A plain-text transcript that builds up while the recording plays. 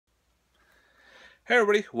Hey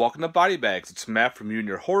everybody, welcome to Body Bags. It's Matt from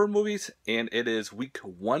Junior Horror Movies, and it is week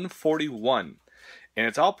 141. And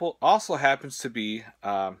it also happens to be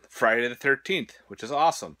Friday the 13th, which is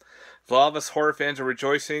awesome. So a lot of us horror fans are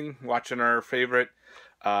rejoicing, watching our favorite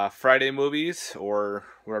Friday movies, or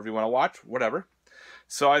whatever you want to watch, whatever.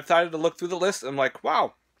 So I decided to look through the list, and I'm like,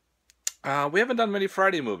 wow, we haven't done many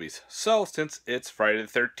Friday movies. So since it's Friday the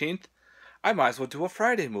 13th, I might as well do a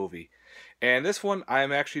Friday movie. And this one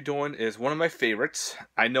I'm actually doing is one of my favorites.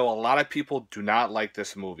 I know a lot of people do not like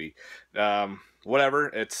this movie. Whatever,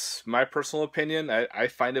 it's my personal opinion. I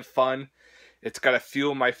find it fun. It's got a few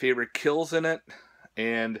of my favorite kills in it.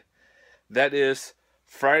 And that is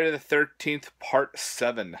Friday the 13th Part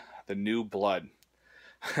 7, The New Blood.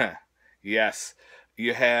 Yes,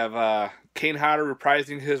 you have Kane Hodder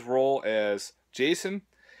reprising his role as Jason.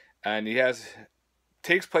 And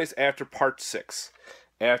takes place after Part 6.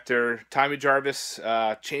 After Tommy Jarvis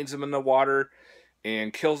chains him in the water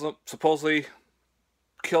and supposedly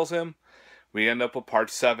kills him, we end up with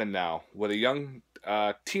Part 7 now, with a young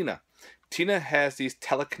Tina. Tina has these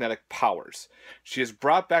telekinetic powers. She is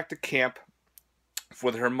brought back to camp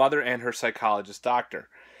with her mother and her psychologist doctor.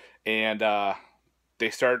 And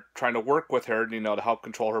they start trying to work with her, to help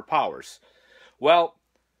control her powers. Well,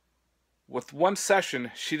 with one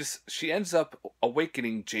session, she ends up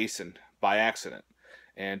awakening Jason by accident.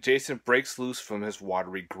 And Jason breaks loose from his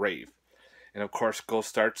watery grave. And of course,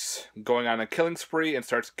 starts going on a killing spree and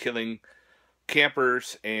starts killing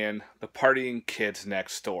campers and the partying kids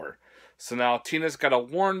next door. So now Tina's got to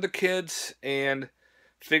warn the kids and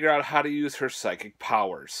figure out how to use her psychic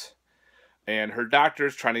powers. And her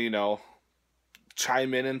doctor's trying to,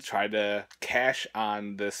 chime in and try to cash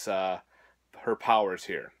on this, her powers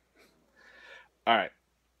here. Alright.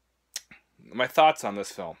 My thoughts on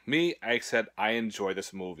this film. I said I enjoy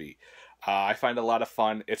this movie. I find it a lot of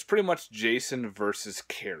fun. It's pretty much Jason versus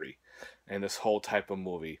Carrie in this whole type of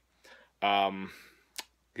movie. A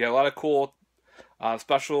lot of cool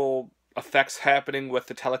special effects happening with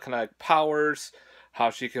the telekinetic powers. How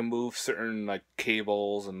she can move certain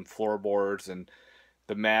cables and floorboards and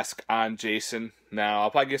the mask on Jason. Now,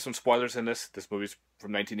 I'll probably give some spoilers in this. This movie's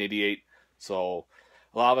from 1988. So,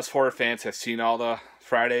 a lot of us horror fans have seen all the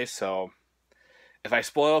Fridays, so if I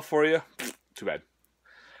spoil it for you, too bad.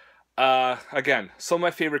 Again, some of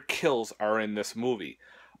my favorite kills are in this movie.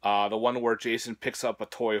 The one where Jason picks up a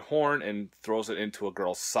toy horn and throws it into a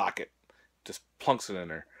girl's socket. Just plunks it in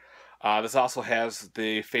her. This also has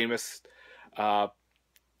the famous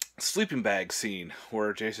sleeping bag scene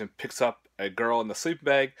where Jason picks up a girl in the sleeping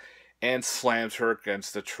bag and slams her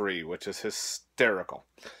against the tree, which is hysterical.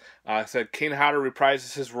 I said Kane Hodder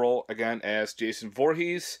reprises his role again as Jason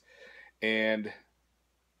Voorhees, and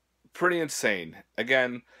pretty insane.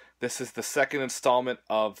 Again, this is the second installment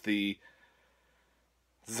of the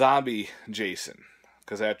zombie Jason.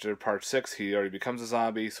 Because after Part 6, he already becomes a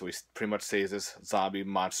zombie, so he pretty much stays this zombie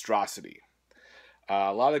monstrosity.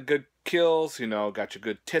 A lot of good kills, got your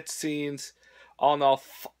good tit scenes. All in all,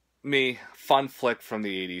 fun flick from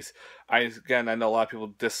the 80s. I know a lot of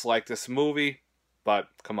people dislike this movie, but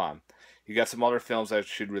come on. You got some other films that you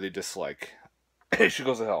should really dislike. She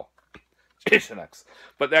Goes to Hell. Jason X.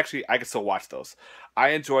 But actually, I can still watch those. I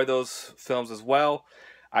enjoy those films as well.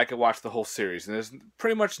 I could watch the whole series. And there's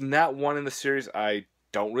pretty much not one in the series I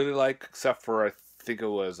don't really like, except for, I think it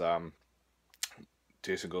was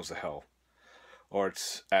Jason Goes to Hell. Or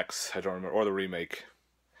it's X, I don't remember. Or the remake.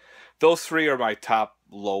 Those three are my top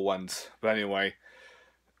low ones. But anyway,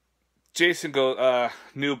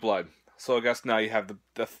 New Blood. So I guess now you have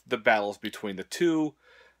the battles between the two.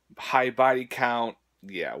 High body count.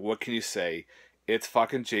 Yeah, what can you say? It's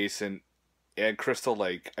fucking Jason and Crystal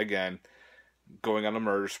Lake, again, going on a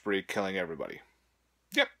murder spree, killing everybody.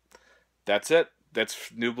 Yep. That's it.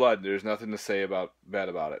 That's New Blood. There's nothing to say bad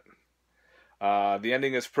about it. The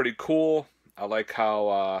ending is pretty cool. I like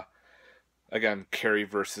how, again, Carrie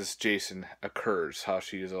versus Jason occurs. How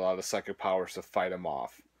she uses a lot of the psychic powers to fight him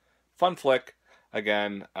off. Fun flick.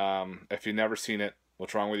 Again, if you've never seen it,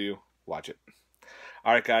 what's wrong with you? Watch it.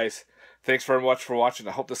 Alright, guys. Thanks very much for watching.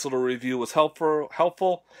 I hope this little review was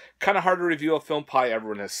helpful. Kind of hard to review a film probably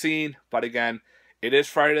everyone has seen. But again, it is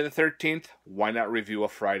Friday the 13th. Why not review a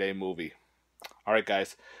Friday movie? Alright,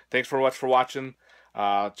 guys. Thanks very much for watching.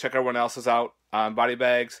 Check everyone else's out on Body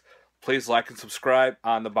Bags. Please like and subscribe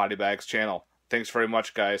on the Body Bags channel. Thanks very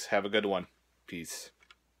much, guys. Have a good one. Peace.